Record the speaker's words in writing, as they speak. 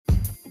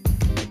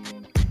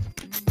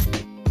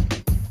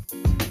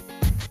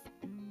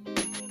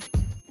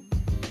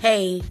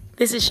Hey,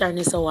 this is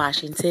Sharnissa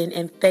Washington,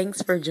 and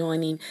thanks for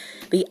joining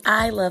the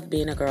I Love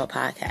Being a Girl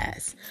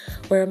podcast,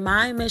 where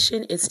my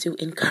mission is to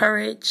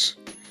encourage,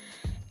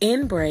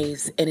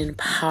 embrace, and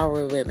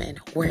empower women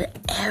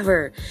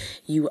wherever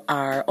you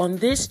are on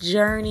this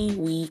journey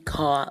we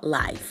call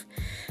life.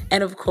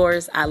 And of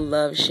course, I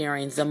love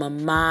sharing some of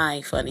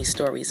my funny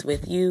stories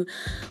with you,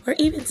 or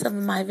even some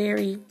of my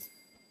very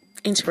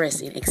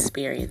interesting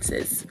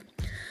experiences.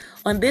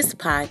 On this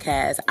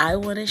podcast, I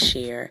want to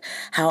share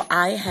how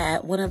I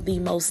had one of the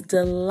most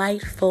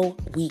delightful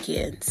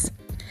weekends.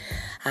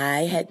 I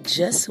had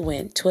just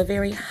went to a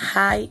very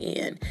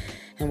high-end,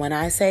 and when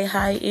I say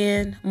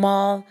high-end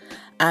mall,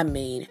 I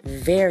mean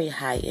very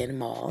high-end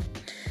mall,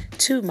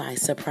 to my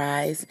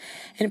surprise,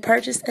 and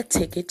purchased a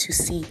ticket to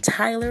see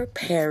Tyler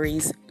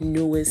Perry's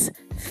newest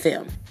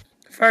film.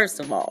 First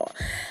of all,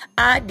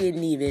 I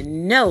didn't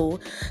even know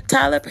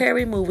Tyler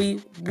Perry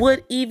movie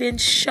would even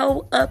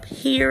show up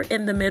here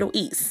in the Middle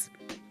East.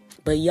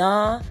 But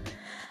y'all,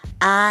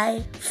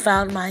 I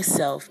found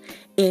myself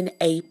in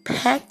a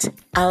packed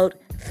out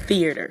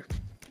theater.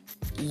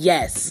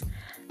 Yes,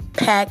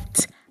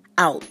 packed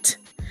out.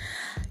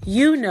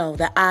 You know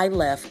that I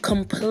left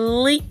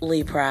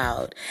completely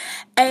proud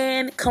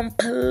and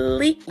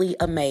completely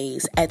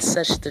amazed at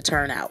such the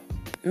turnout.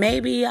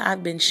 Maybe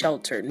I've been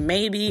sheltered.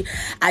 Maybe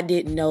I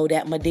didn't know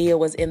that Madea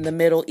was in the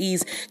Middle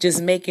East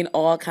just making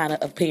all kind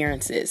of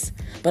appearances.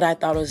 But I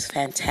thought it was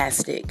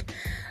fantastic.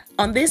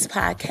 On this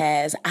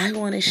podcast, I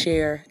want to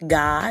share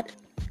God,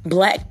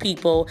 Black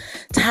people,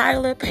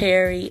 Tyler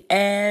Perry,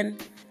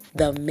 and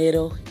the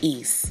Middle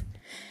East.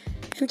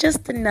 And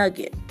just the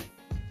nugget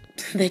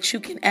that you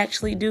can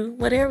actually do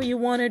whatever you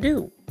want to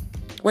do.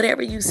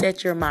 Whatever you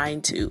set your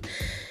mind to.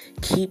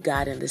 Keep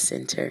God in the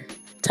center.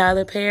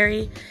 Tyler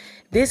Perry,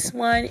 this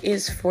one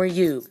is for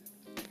you.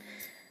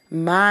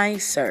 My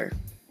sir,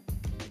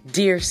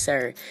 dear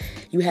sir,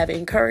 you have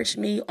encouraged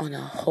me on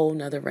a whole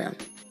nother realm.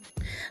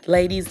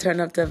 Ladies,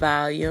 turn up the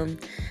volume.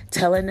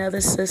 Tell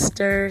another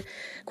sister.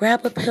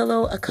 Grab a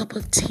pillow, a cup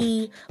of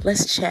tea.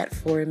 Let's chat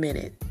for a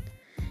minute.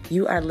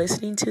 You are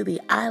listening to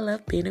the I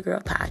Love Being a Girl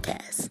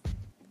podcast.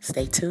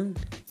 Stay tuned.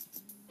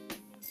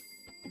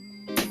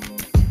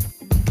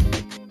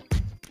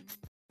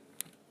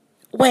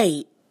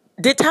 Wait.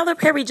 Did Tyler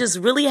Perry just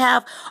really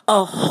have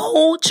a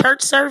whole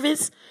church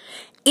service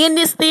in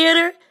this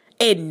theater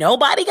and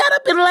nobody got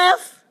up and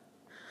left?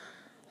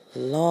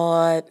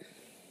 Lord,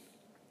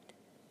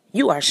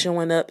 you are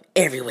showing up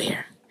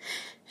everywhere.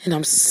 And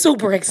I'm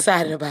super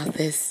excited about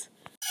this.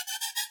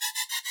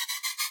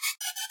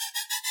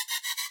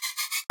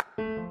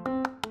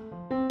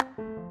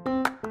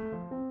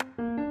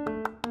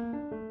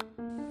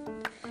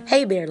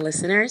 Hey there,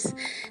 listeners.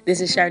 This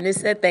is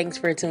Sharnissa. Thanks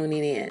for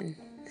tuning in.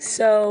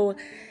 So,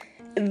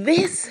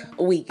 this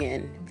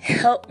weekend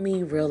helped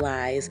me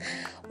realize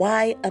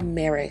why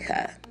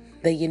America,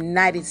 the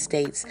United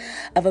States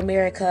of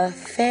America,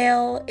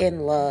 fell in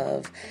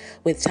love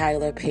with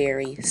Tyler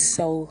Perry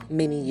so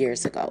many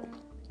years ago.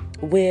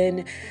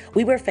 When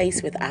we were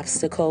faced with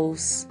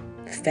obstacles,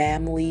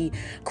 family,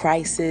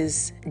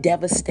 crisis,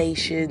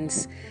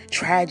 devastations,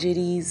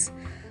 tragedies,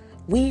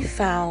 we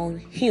found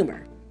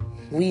humor.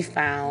 We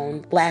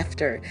found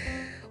laughter.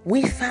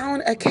 We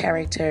found a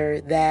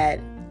character that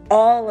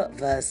all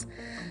of us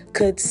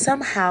could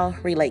somehow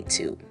relate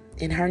to,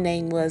 and her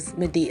name was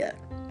Madea.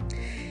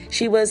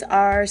 She was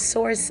our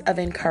source of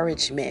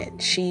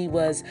encouragement. She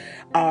was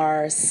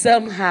our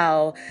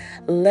somehow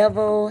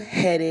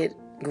level-headed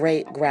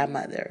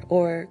great-grandmother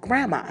or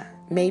grandma,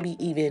 maybe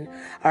even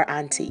our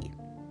auntie.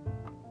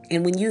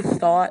 And when you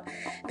thought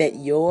that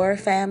your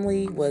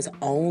family was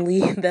only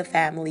the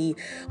family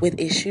with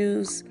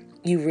issues,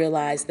 you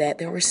realized that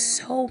there were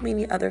so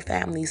many other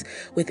families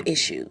with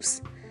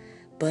issues.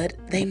 But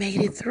they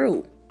made it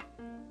through.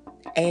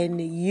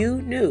 And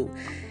you knew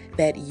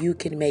that you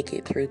can make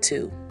it through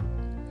too.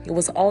 It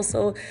was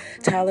also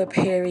Tyler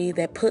Perry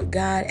that put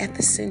God at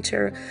the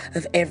center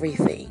of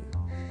everything.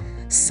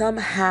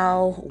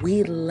 Somehow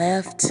we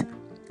left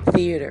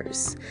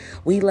theaters.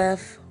 We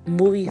left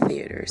movie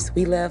theaters.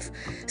 We left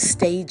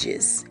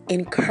stages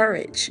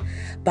encouraged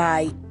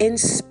by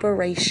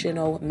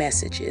inspirational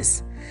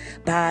messages,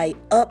 by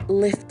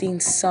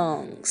uplifting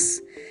songs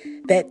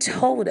that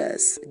told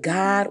us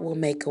God will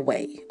make a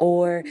way,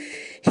 or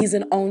He's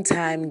an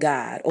on-time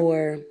God,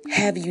 or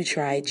have you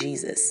tried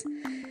Jesus?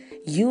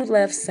 You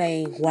left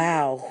saying,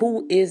 wow,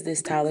 who is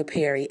this Tyler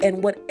Perry?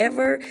 And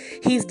whatever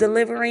He's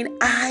delivering,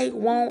 I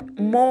want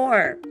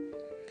more.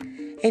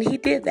 And He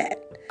did that.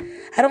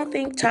 I don't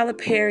think Tyler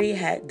Perry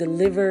had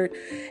delivered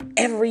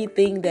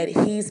everything that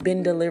he's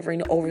been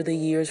delivering over the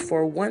years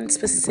for one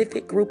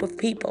specific group of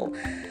people.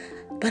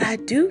 But I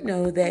do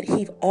know that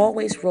he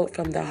always wrote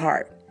from the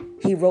heart.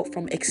 He wrote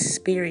from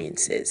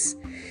experiences.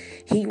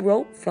 He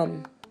wrote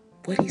from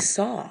what he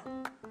saw.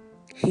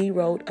 He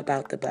wrote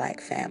about the Black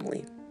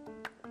family.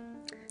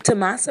 To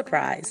my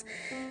surprise,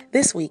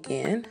 this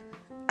weekend,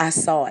 I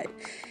saw it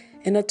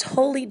in a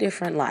totally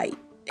different light.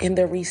 And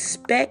the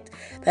respect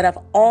that I've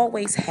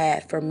always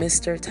had for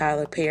Mr.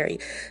 Tyler Perry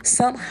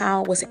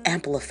somehow was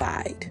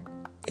amplified.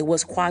 It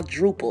was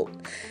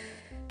quadrupled,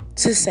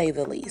 to say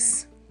the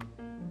least.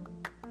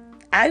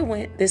 I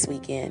went this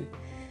weekend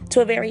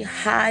to a very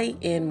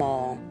high-end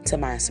mall, to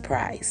my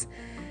surprise.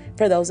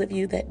 For those of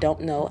you that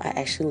don't know, I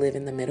actually live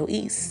in the Middle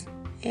East.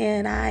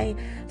 And I,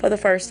 for the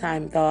first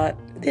time, thought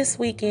this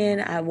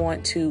weekend I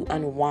want to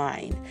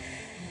unwind.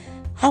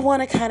 I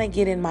want to kind of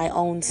get in my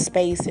own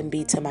space and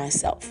be to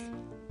myself.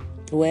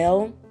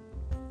 Well,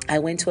 I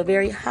went to a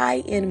very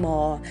high-end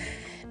mall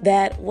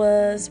that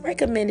was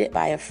recommended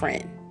by a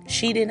friend.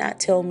 She did not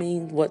tell me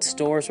what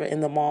stores were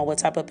in the mall, what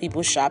type of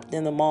people shopped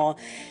in the mall.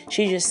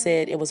 She just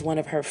said it was one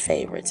of her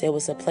favorites. It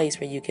was a place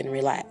where you can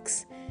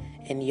relax.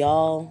 And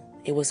y'all,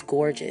 it was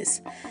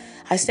gorgeous.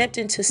 I stepped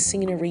into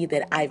scenery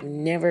that I've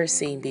never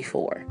seen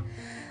before.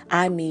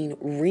 I mean,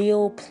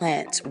 real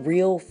plants,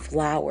 real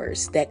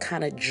flowers that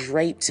kind of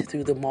draped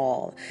through the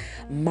mall,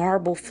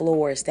 marble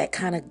floors that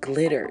kind of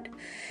glittered,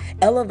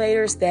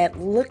 elevators that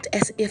looked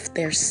as if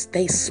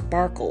they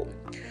sparkled,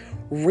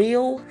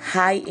 real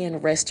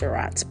high-end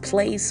restaurants,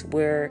 place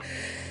where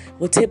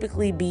would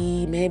typically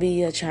be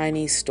maybe a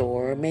Chinese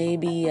store,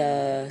 maybe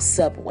a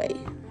Subway,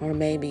 or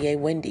maybe a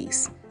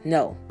Wendy's.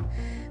 No.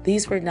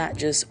 These were not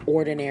just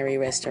ordinary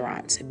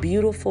restaurants,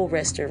 beautiful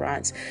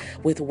restaurants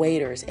with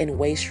waiters and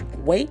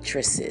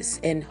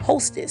waitresses and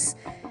hostess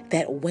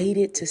that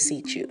waited to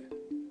seat you.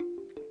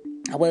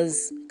 I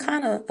was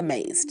kind of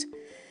amazed,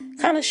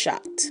 kind of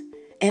shocked,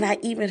 and I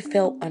even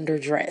felt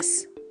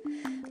underdressed.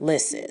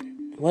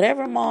 Listen,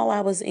 whatever mall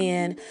I was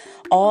in,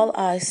 all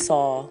I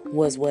saw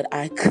was what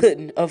I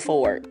couldn't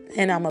afford.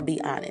 And I'm going to be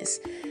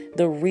honest.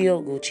 The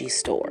real Gucci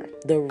store,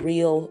 the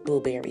real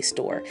Burberry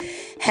store,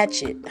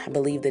 Hachette, I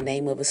believe the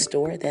name of a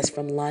store that's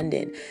from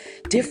London,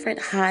 different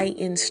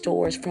high-end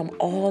stores from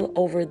all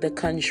over the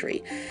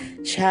country.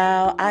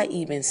 Child, I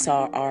even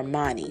saw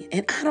Armani.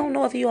 And I don't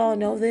know if you all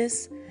know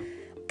this,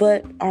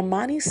 but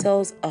Armani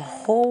sells a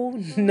whole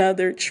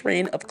nother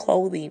trend of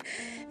clothing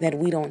that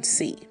we don't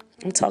see.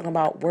 I'm talking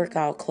about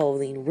workout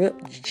clothing,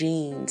 ripped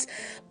jeans,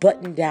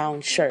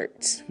 button-down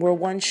shirts, where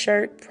one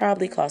shirt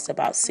probably costs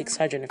about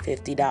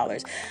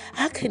 $650.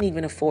 I couldn't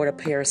even afford a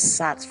pair of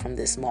socks from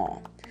this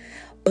mall.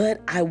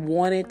 But I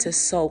wanted to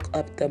soak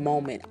up the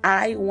moment.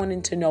 I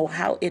wanted to know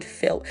how it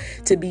felt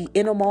to be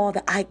in a mall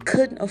that I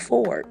couldn't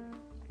afford.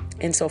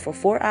 And so for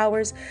 4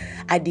 hours,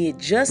 I did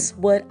just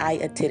what I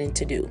intended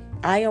to do.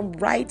 I am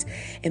right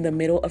in the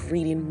middle of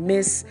reading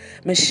Miss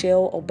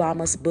Michelle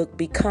Obama's book,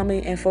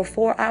 Becoming. And for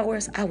 4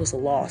 hours, I was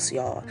lost,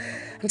 y'all.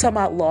 I'm talking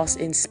about lost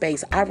in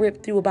space. I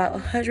ripped through about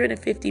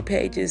 150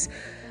 pages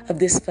of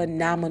this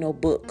phenomenal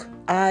book.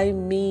 I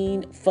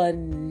mean,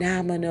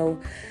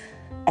 phenomenal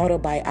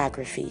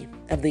autobiography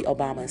of the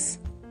Obamas.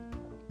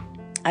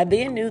 I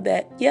then knew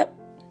that, yep,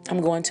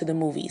 I'm going to the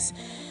movies.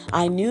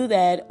 I knew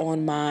that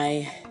on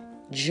my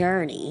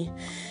journey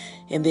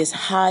in this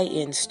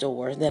high-end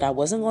store that I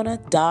wasn't going to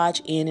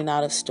dodge in and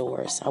out of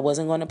stores. I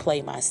wasn't going to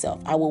play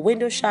myself. I would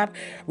window shop,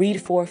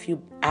 read for a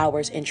few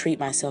hours, and treat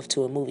myself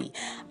to a movie.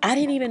 I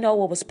didn't even know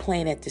what was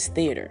playing at this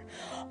theater.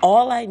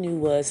 All I knew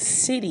was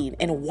sitting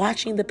and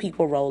watching the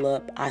people roll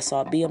up. I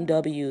saw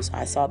BMWs,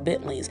 I saw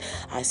Bentleys,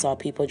 I saw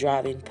people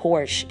driving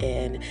Porsche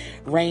and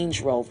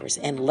Range Rovers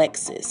and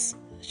Lexus.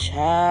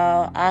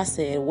 Child, I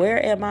said,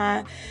 where am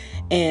I?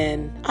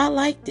 And I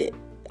liked it.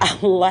 I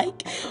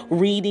like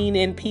reading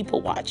and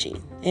people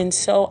watching. And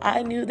so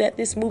I knew that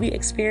this movie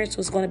experience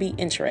was going to be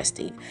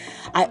interesting.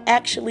 I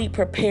actually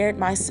prepared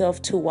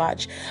myself to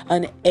watch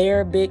an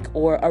Arabic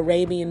or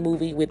Arabian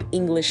movie with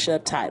English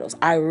subtitles.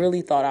 I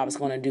really thought I was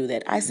going to do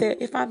that. I said,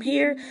 if I'm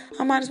here,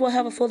 I might as well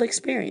have a full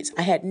experience.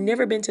 I had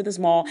never been to this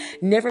mall,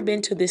 never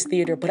been to this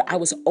theater, but I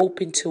was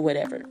open to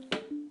whatever.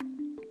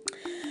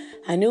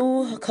 I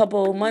knew a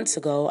couple months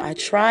ago I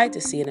tried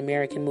to see an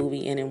American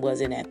movie and it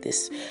wasn't at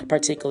this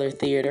particular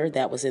theater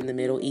that was in the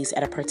Middle East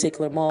at a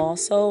particular mall.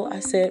 So I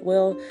said,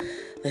 well,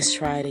 let's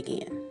try it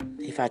again.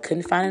 If I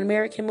couldn't find an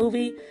American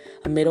movie,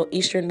 a Middle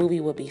Eastern movie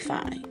would be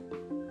fine.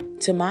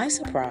 To my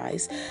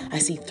surprise, I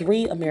see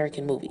 3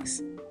 American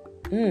movies.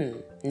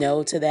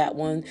 No to that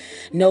one,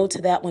 no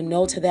to that one,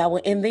 no to that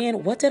one. And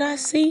then what did I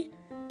see?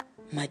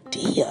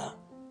 Madea.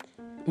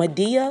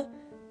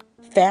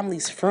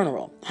 Family's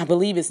Funeral, I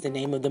believe is the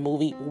name of the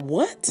movie.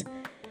 What?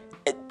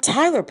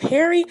 Tyler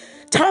Perry?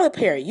 Tyler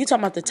Perry. You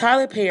talking about the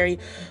Tyler Perry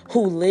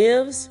who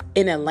lives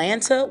in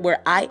Atlanta,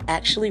 where I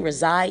actually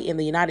reside in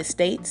the United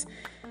States?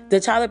 The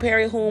Tyler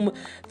Perry whom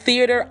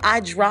theater I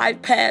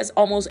drive past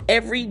almost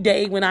every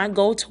day when I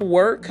go to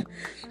work.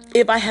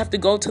 If I have to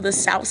go to the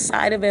south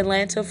side of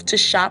Atlanta to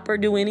shop or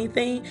do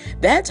anything.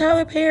 That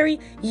Tyler Perry?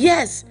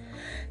 Yes.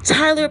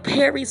 Tyler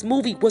Perry's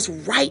movie was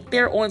right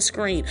there on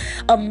screen.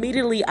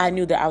 Immediately, I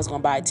knew that I was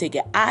going to buy a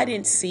ticket. I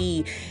didn't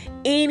see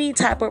any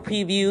type of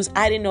previews.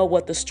 I didn't know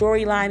what the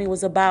storyline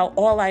was about.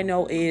 All I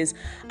know is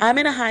I'm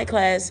in a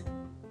high-class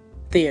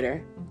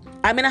theater.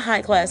 I'm in a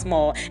high-class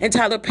mall, and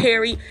Tyler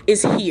Perry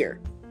is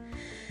here.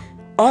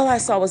 All I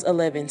saw was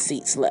 11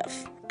 seats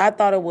left. I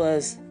thought it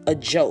was a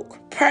joke,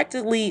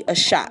 practically a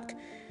shock.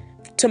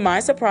 To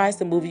my surprise,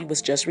 the movie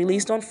was just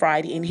released on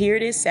Friday, and here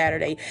it is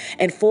Saturday,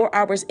 and 4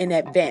 hours in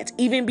advance,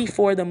 even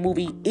before the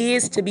movie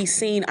is to be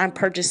seen, I'm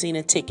purchasing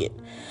a ticket.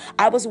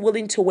 I was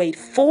willing to wait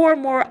 4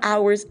 more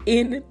hours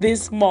in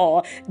this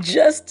mall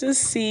just to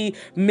see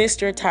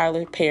Mr.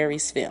 Tyler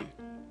Perry's film.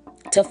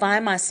 To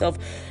find myself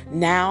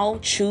now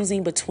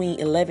choosing between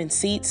 11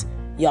 seats,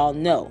 y'all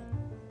know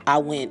I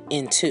went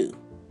into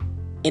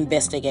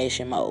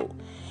investigation mode.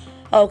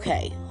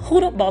 Okay, who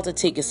done bought the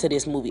tickets to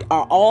this movie?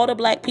 Are all the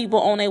black people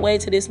on their way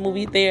to this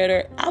movie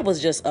theater? I was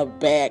just a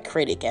bad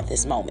critic at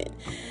this moment.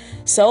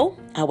 So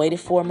I waited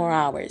 4 more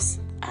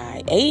hours.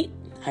 I ate,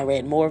 I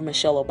read more of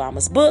Michelle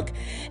Obama's book,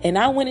 and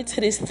I went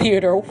into this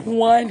theater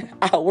 1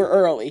 hour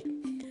early.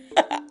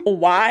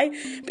 Why?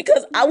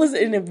 Because I was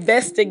an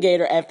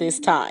investigator at this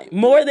time,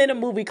 more than a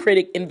movie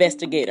critic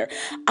investigator.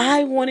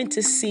 I wanted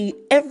to see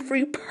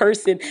every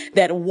person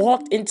that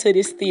walked into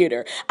this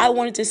theater. I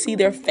wanted to see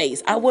their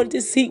face. I wanted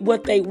to see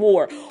what they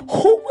wore.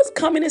 Who was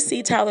coming to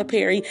see Tyler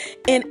Perry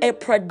in a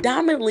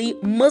predominantly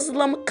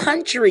Muslim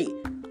country?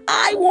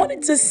 I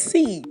wanted to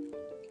see.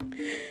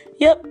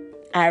 Yep.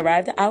 I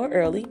arrived an hour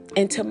early,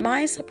 and to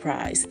my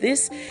surprise,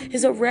 this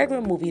is a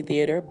regular movie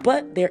theater,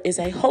 but there is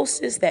a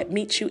hostess that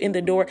meets you in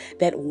the door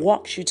that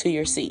walks you to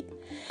your seat.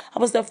 I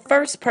was the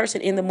first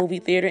person in the movie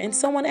theater, and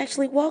someone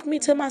actually walked me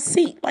to my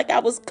seat like I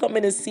was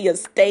coming to see a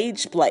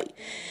stage play.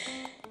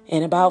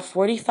 And about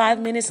 45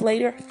 minutes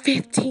later,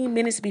 15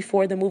 minutes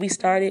before the movie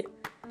started,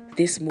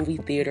 this movie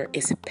theater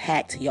is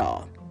packed,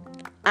 y'all.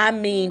 I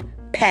mean,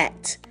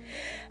 packed.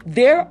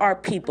 There are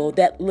people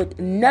that look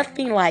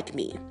nothing like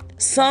me.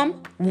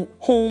 Some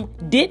whom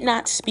did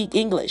not speak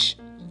English.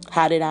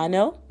 How did I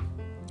know?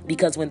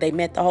 Because when they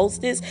met the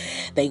hostess,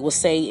 they will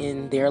say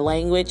in their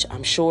language,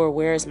 I'm sure,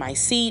 where's my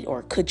seat?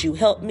 Or could you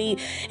help me?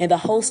 And the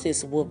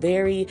hostess will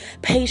very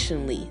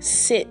patiently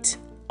sit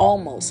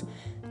almost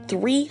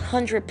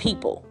 300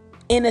 people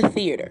in a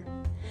theater.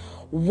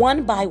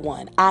 One by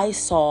one, I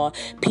saw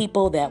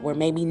people that were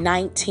maybe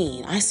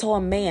 19. I saw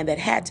a man that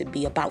had to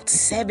be about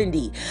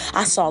 70.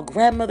 I saw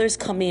grandmothers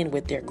come in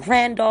with their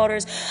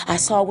granddaughters. I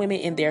saw women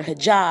in their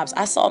hijabs.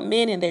 I saw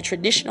men in their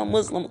traditional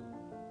Muslim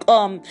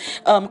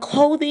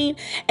clothing.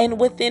 And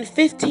within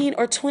 15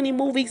 or 20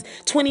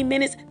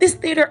 minutes, this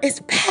theater is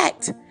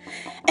packed.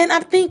 And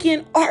I'm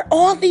thinking, are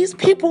all these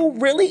people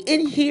really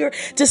in here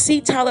to see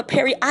Tyler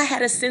Perry? I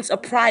had a sense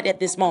of pride at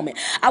this moment.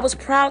 I was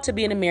proud to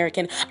be an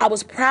American. I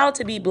was proud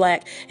to be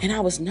black, and I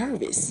was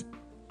nervous.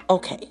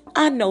 Okay,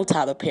 I know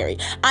Tyler Perry.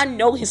 I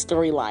know his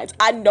storylines.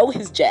 I know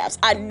his jabs.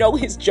 I know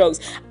his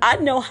jokes. I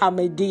know how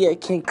Madea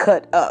can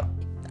cut up.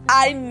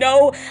 I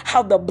know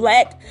how the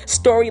black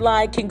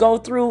storyline can go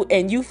through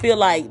and you feel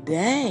like,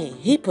 dang,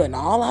 he putting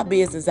all our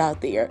business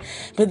out there.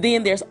 But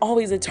then there's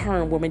always a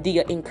turn where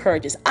Madea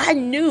encourages. I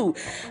knew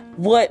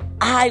what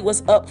I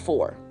was up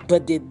for,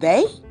 but did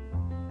they?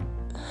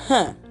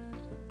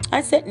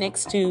 I sat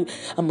next to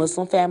a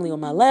Muslim family on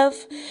my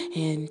left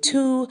and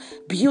 2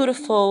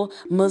 beautiful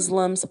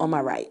Muslims on my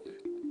right.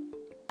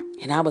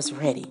 And I was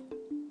ready.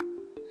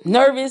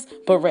 Nervous,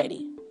 but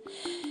ready.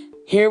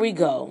 Here we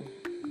go.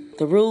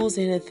 The rules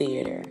in a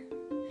theater.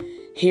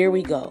 Here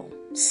we go.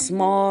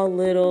 Small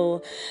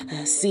little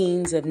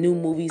scenes of new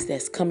movies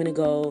that's coming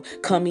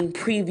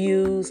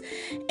previews.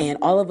 And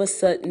all of a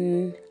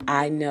sudden,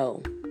 I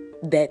know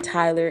that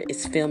Tyler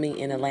is filming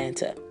in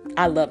Atlanta.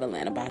 I love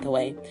Atlanta, by the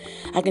way.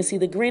 I can see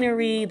the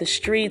greenery, the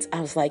streets.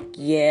 I was like,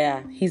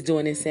 yeah, he's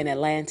doing this in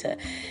Atlanta.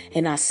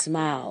 And I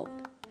smiled.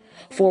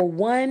 For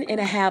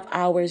 1.5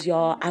 hours,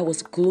 y'all, I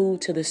was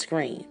glued to the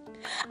screen.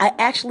 I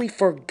actually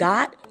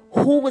forgot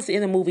who was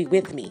in the movie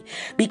with me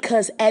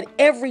because at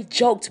every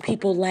joke,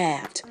 people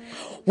laughed.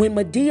 When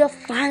Madea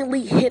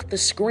finally hit the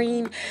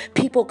screen,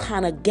 people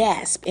kind of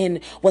gasped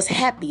and was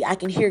happy. I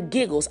can hear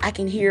giggles. I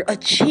can hear a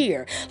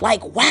cheer.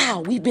 Like,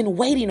 wow, we've been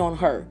waiting on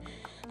her.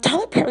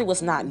 Tyler Perry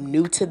was not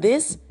new to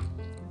this.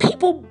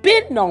 People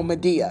been on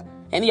Madea.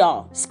 And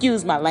y'all,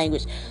 excuse my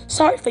language.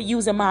 Sorry for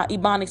using my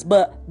Ebonics,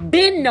 but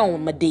been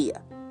on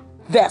Madea.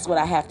 That's what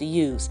I have to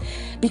use.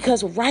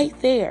 Because right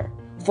there,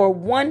 for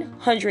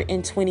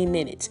 120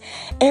 minutes,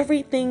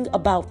 everything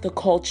about the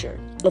culture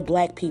of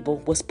black people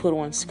was put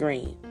on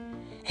screen.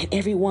 And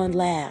everyone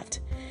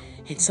laughed.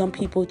 And some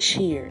people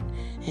cheered.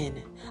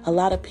 And a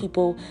lot of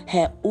people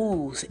had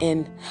oohs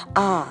and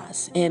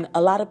ahs. And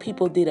a lot of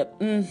people did a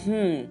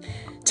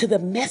to the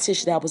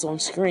message that was on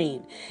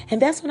screen.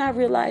 And that's when I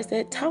realized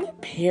that Tyler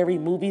Perry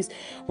movies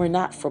were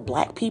not for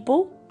black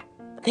people.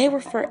 They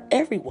were for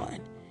everyone.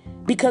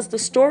 Because the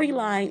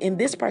storyline in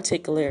this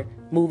particular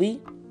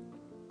movie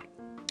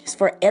is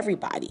for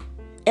everybody.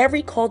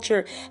 Every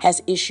culture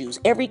has issues.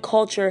 Every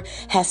culture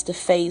has to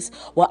face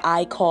what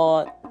I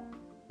call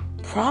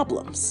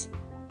problems.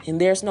 And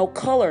there's no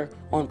color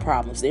on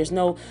problems. There's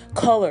no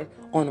color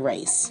on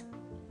race.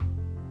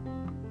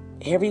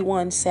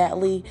 Everyone,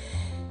 sadly,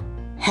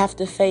 have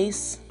to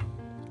face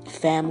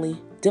family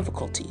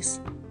difficulties.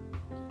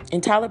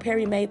 And Tyler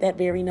Perry made that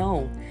very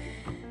known.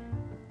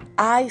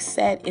 I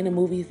sat in a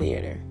movie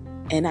theater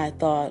and I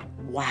thought,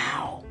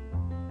 wow,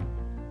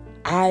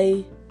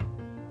 I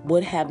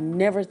would have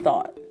never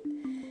thought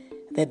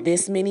that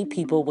this many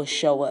people would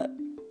show up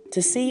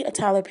to see a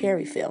Tyler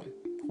Perry film.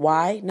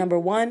 Why? Number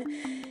one,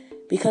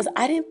 because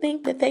I didn't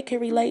think that they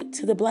could relate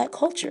to the Black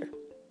culture.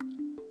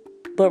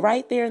 But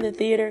right there in the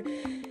theater,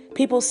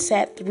 people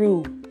sat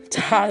through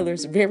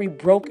Tyler's very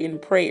broken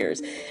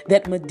prayers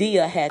that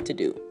Madea had to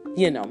do.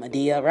 You know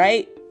Madea,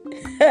 right?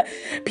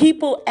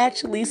 People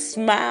actually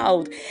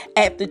smiled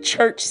at the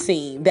church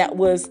scene that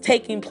was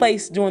taking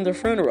place during the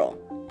funeral.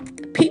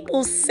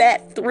 People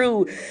sat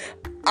through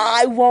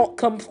I Won't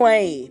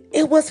Complain.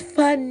 It was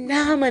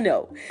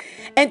phenomenal.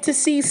 And to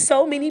see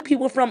so many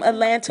people from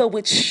Atlanta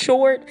with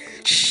short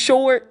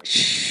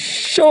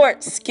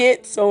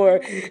skits,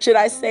 or should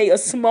I say a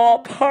small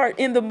part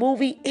in the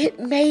movie, it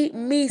made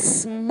me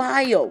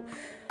smile.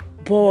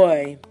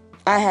 Boy,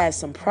 I had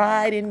some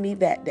pride in me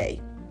that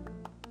day.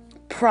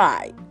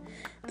 Pride.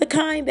 The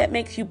kind that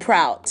makes you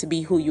proud to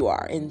be who you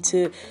are and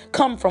to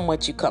come from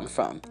what you come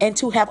from and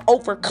to have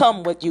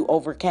overcome what you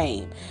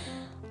overcame.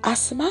 I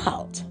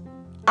smiled.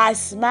 I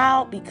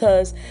smiled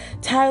because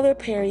Tyler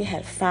Perry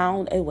had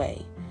found a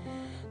way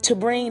to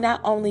bring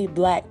not only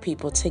Black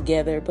people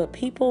together, but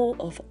people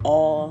of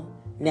all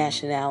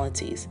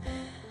nationalities.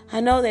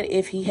 I know that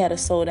if he had a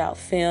sold out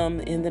film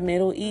in the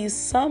Middle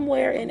East,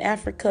 somewhere in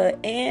Africa,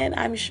 and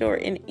I'm sure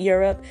in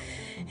Europe,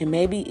 and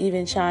maybe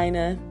even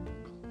China,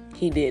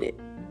 he did it.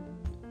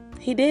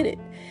 He did it.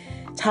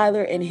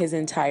 Tyler and his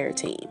entire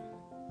team.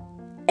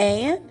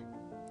 And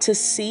to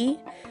see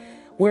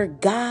where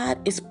God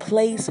is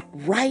placed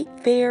right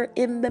there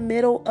in the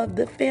middle of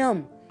the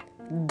film.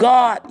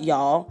 God,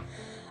 y'all.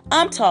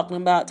 I'm talking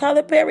about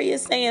Tyler Perry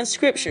is saying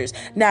scriptures.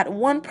 Not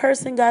one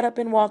person got up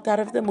and walked out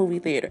of the movie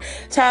theater.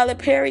 Tyler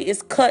Perry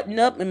is cutting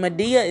up and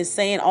Madea is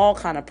saying all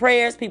kind of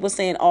prayers. People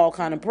saying all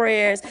kind of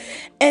prayers.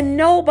 And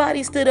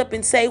nobody stood up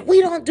and say,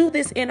 we don't do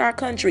this in our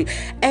country.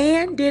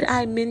 And did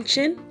I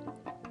mention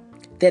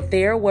that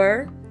there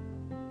were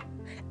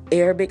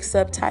Arabic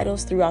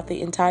subtitles throughout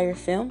the entire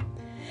film?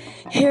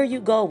 Here you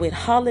go with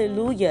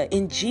hallelujah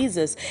in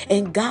Jesus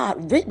and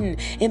God written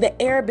in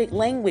the Arabic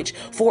language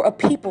for a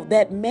people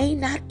that may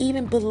not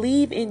even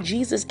believe in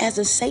Jesus as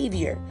a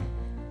savior,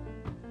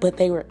 but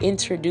they were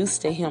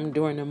introduced to him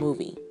during the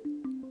movie.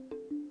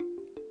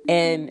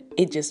 And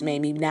it just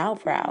made me now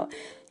proud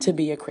to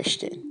be a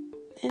Christian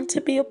and to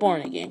be a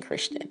born again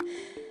Christian.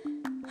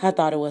 I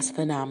thought it was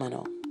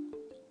phenomenal.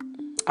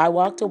 I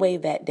walked away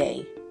that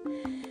day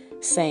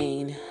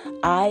saying,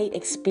 I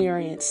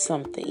experienced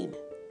something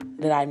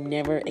that I've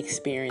never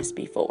experienced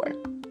before.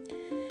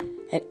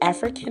 An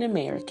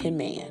African-American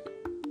man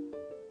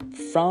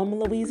from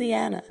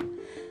Louisiana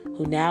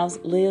who now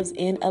lives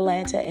in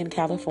Atlanta and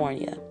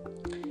California,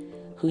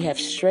 who have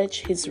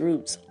stretched his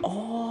roots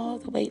all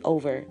the way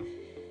over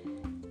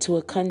to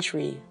a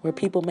country where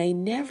people may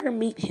never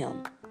meet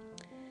him,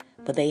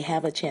 but they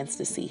have a chance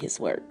to see his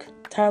work.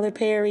 Tyler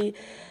Perry,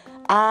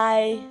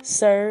 I,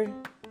 sir,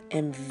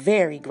 am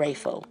very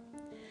grateful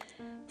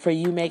for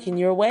you making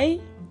your way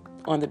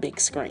on the big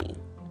screen.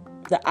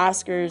 The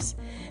Oscars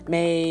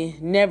may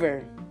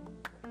never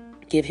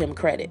give him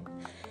credit,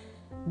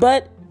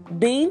 but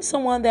being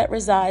someone that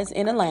resides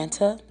in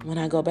Atlanta, when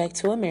I go back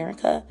to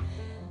America,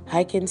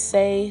 I can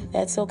say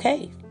that's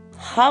okay.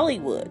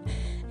 Hollywood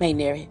may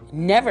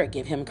never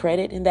give him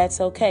credit, and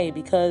that's okay,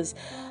 because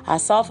I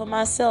saw for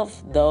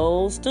myself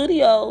those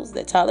studios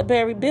that Tyler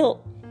Perry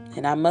built,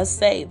 and I must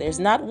say there's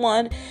not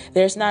one,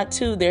 there's not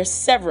two, there's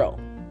several,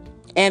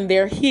 and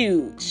they're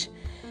huge.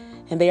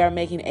 And they are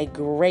making a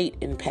great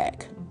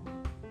impact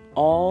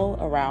all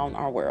around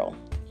our world.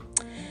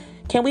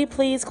 Can we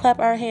please clap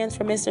our hands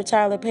for Mr.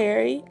 Tyler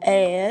Perry?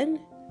 And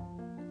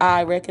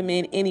I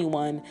recommend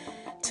anyone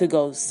to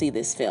go see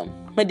this film.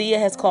 Madea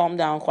has calmed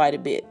down quite a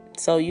bit,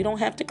 so you don't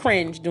have to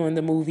cringe during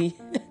the movie.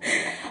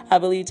 I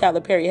believe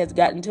Tyler Perry has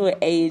gotten to an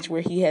age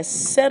where he has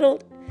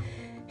settled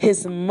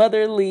his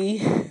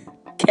motherly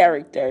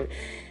character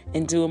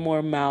into a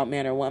more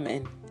mild-mannered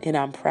woman. And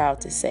I'm proud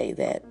to say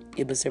that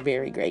it was a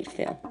very great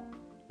film.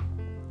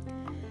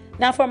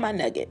 Now for my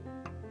nugget.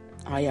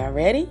 Are y'all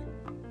ready?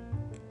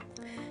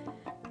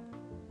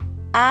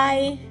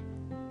 I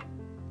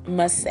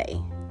must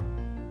say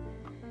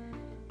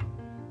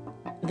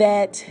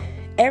that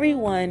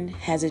everyone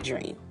has a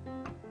dream.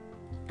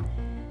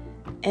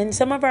 And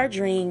some of our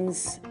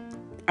dreams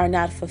are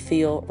not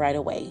fulfilled right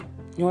away,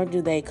 nor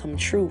do they come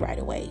true right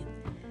away.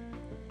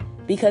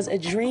 Because a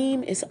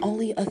dream is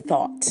only a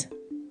thought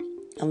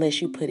unless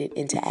you put it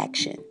into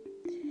action.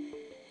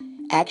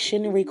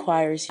 Action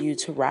requires you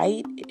to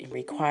write. It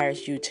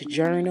requires you to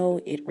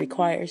journal. It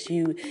requires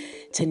you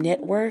to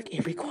network.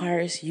 It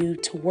requires you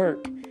to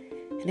work.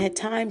 And at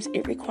times,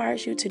 it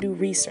requires you to do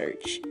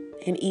research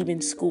and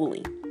even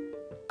schooling.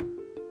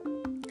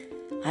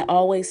 I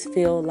always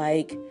feel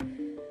like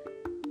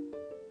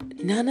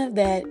none of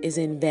that is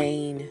in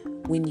vain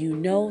when you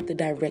know the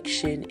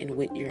direction in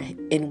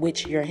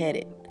which you're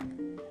headed.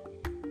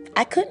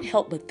 I couldn't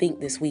help but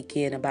think this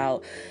weekend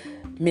about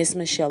Miss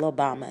Michelle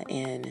Obama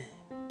and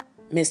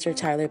Mr.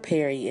 Tyler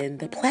Perry and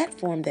the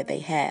platform that they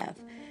have.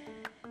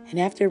 And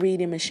after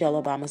reading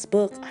Michelle Obama's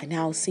book, I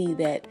now see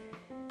that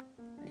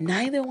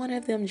neither one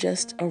of them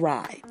just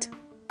arrived.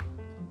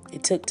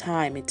 It took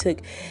time, it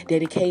took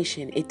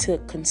dedication, it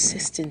took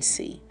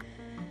consistency.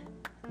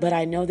 But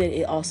I know that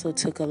it also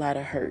took a lot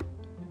of hurt,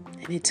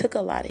 and it took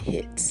a lot of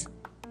hits.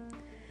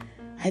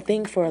 I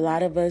think for a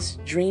lot of us,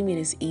 dreaming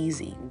is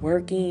easy.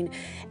 Working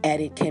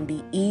at it can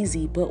be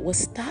easy, but what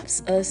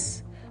stops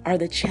us are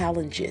the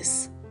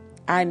challenges.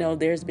 I know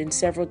there's been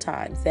several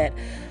times that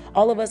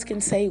all of us can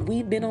say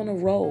we've been on a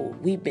roll.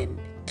 We've been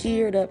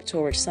geared up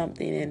towards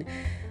something, and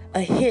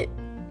a hit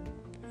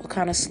will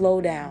kind of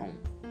slow down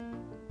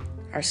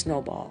our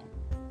snowball.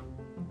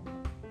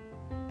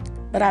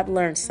 But I've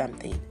learned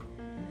something,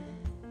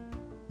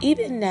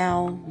 even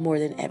now more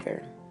than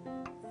ever,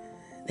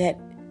 that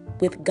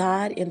with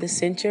God in the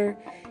center,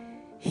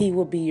 He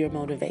will be your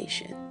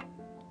motivation.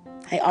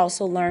 I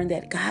also learned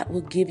that God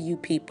will give you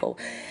people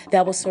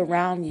that will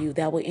surround you,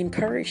 that will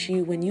encourage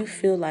you when you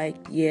feel like,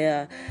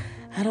 yeah,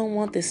 I don't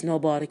want this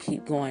snowball to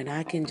keep going.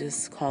 I can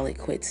just call it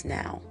quits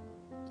now.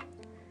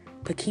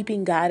 But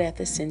keeping God at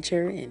the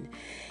center and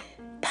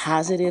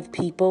positive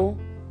people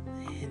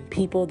and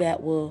people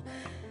that will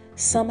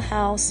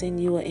somehow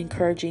send you an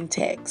encouraging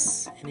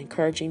text, an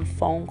encouraging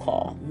phone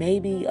call,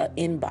 maybe an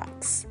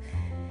inbox,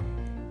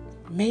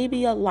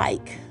 maybe a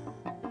like,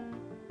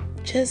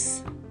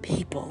 just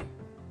people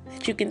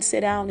that you can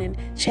sit down and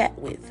chat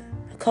with,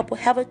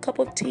 have a cup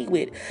of tea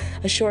with,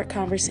 a short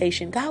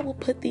conversation. God will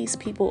put these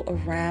people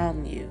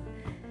around you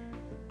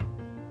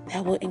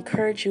that will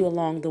encourage you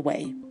along the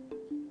way.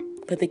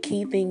 But the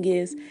key thing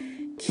is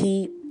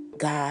keep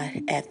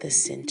God at the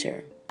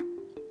center.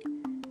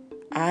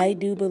 I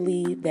do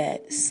believe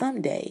that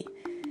someday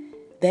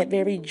that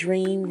very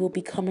dream will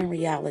become a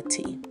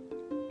reality.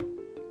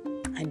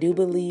 I do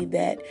believe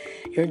that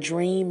your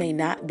dream may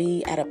not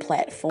be at a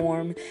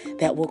platform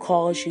that will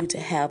cause you to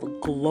have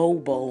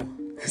global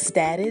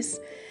status,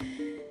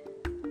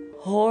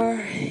 or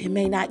it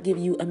may not give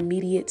you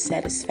immediate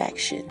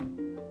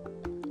satisfaction.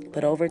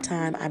 But over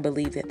time, I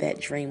believe that that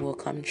dream will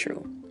come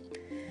true.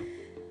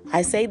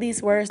 I say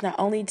these words not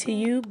only to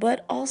you,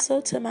 but also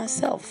to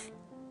myself.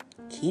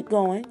 Keep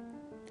going.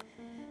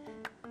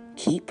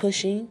 Keep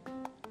pushing.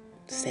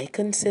 Stay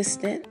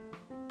consistent.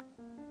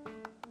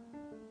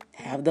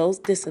 Have those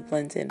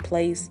disciplines in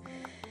place.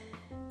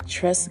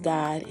 Trust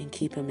God and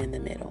keep Him in the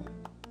middle.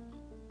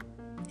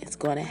 It's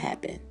going to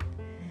happen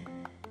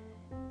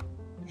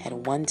at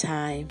one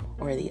time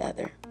or the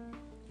other.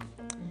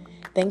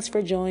 Thanks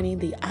for joining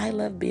the I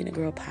Love Being a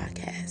Girl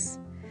podcast.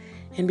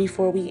 And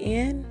before we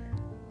end,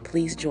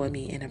 please join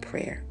me in a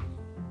prayer.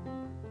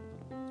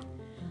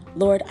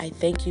 Lord, I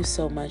thank you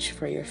so much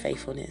for your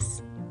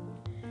faithfulness.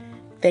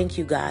 Thank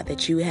you, God,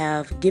 that you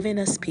have given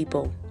us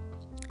people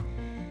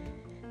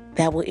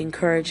that will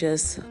encourage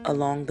us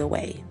along the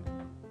way,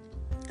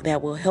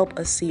 that will help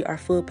us see our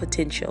full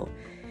potential,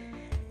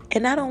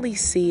 and not only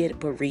see it,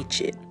 but reach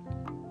it.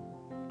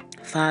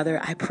 Father,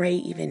 I pray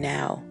even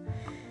now,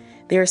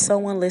 there is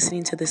someone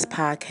listening to this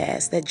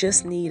podcast that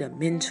just need a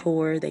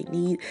mentor. They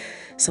need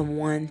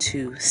someone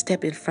to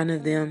step in front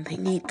of them. They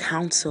need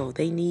counsel.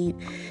 They need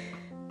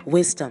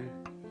wisdom.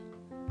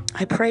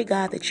 I pray,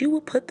 God, that you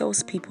will put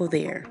those people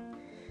there.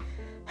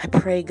 I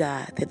pray,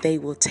 God, that they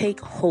will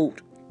take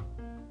hold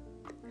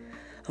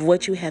of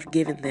what you have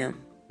given them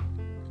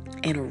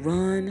and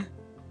run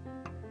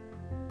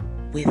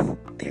with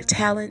their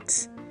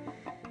talents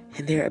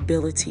and their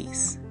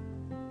abilities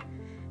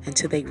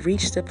until they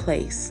reach the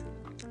place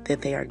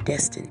that they are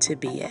destined to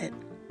be at.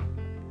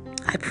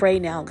 I pray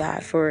now,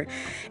 God, for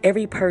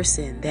every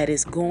person that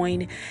is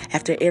going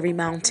after every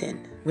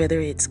mountain, whether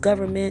it's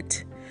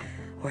government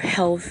or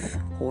health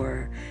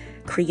or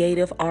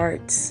creative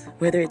arts,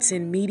 whether it's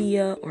in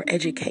media or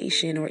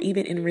education or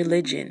even in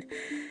religion.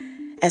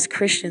 As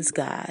Christians,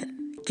 God,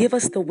 give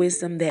us the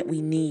wisdom that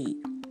we need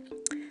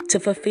to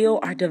fulfill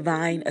our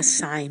divine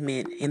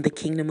assignment in the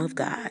kingdom of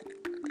God.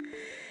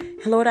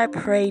 And Lord, I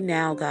pray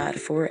now, God,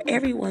 for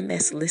everyone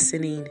that's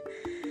listening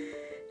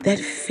that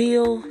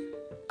feel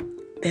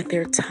that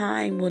their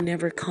time will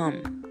never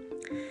come.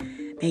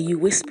 May you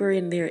whisper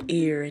in their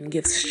ear and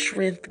give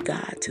strength,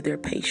 God, to their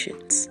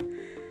patience.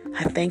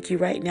 I thank you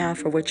right now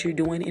for what you're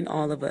doing in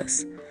all of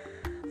us.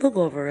 Look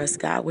over us,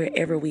 God,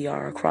 wherever we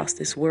are across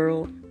this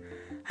world.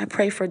 I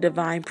pray for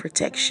divine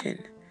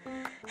protection.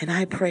 And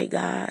I pray,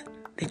 God,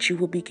 that you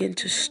will begin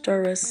to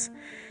stir us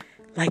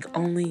like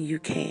only you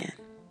can.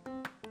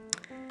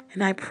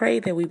 And I pray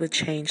that we will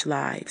change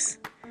lives.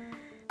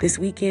 This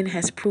weekend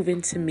has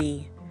proven to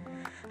me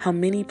how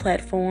many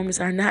platforms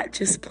are not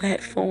just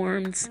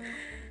platforms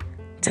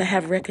to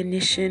have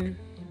recognition,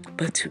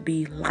 but to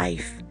be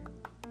life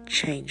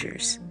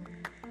changers.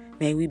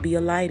 May we be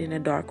a light in a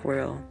dark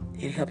world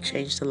and help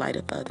change the light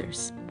of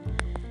others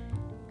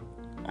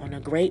on a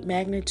great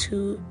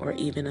magnitude or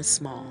even a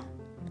small.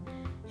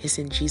 It's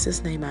in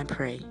Jesus' name I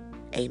pray.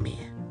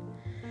 Amen.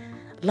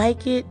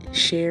 Like it,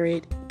 share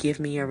it, give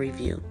me a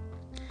review.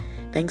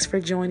 Thanks for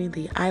joining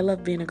the I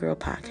Love Being a Girl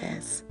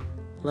podcast.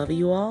 Love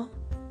you all.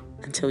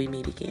 Until we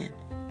meet again.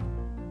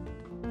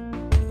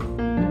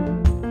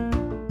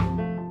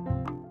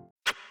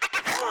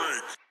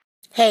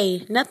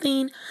 Hey,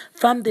 nothing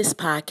from this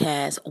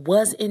podcast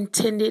was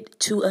intended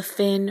to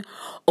offend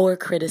or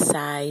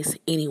criticize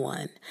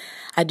anyone.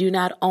 I do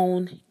not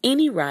own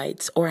any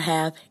rights or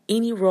have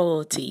any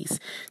royalties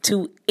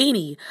to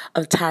any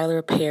of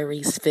Tyler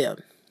Perry's film.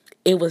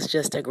 It was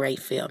just a great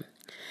film.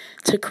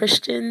 To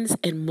Christians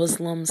and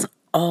Muslims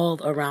all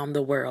around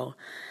the world,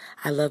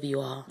 I love you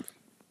all.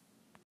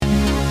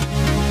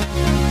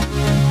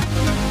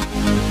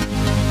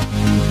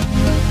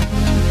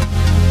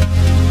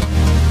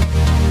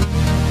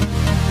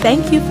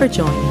 Thank you for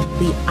joining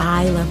the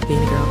I Love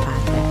Being a Girl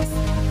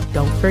podcast.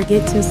 Don't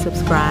forget to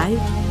subscribe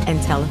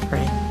and tell a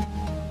friend.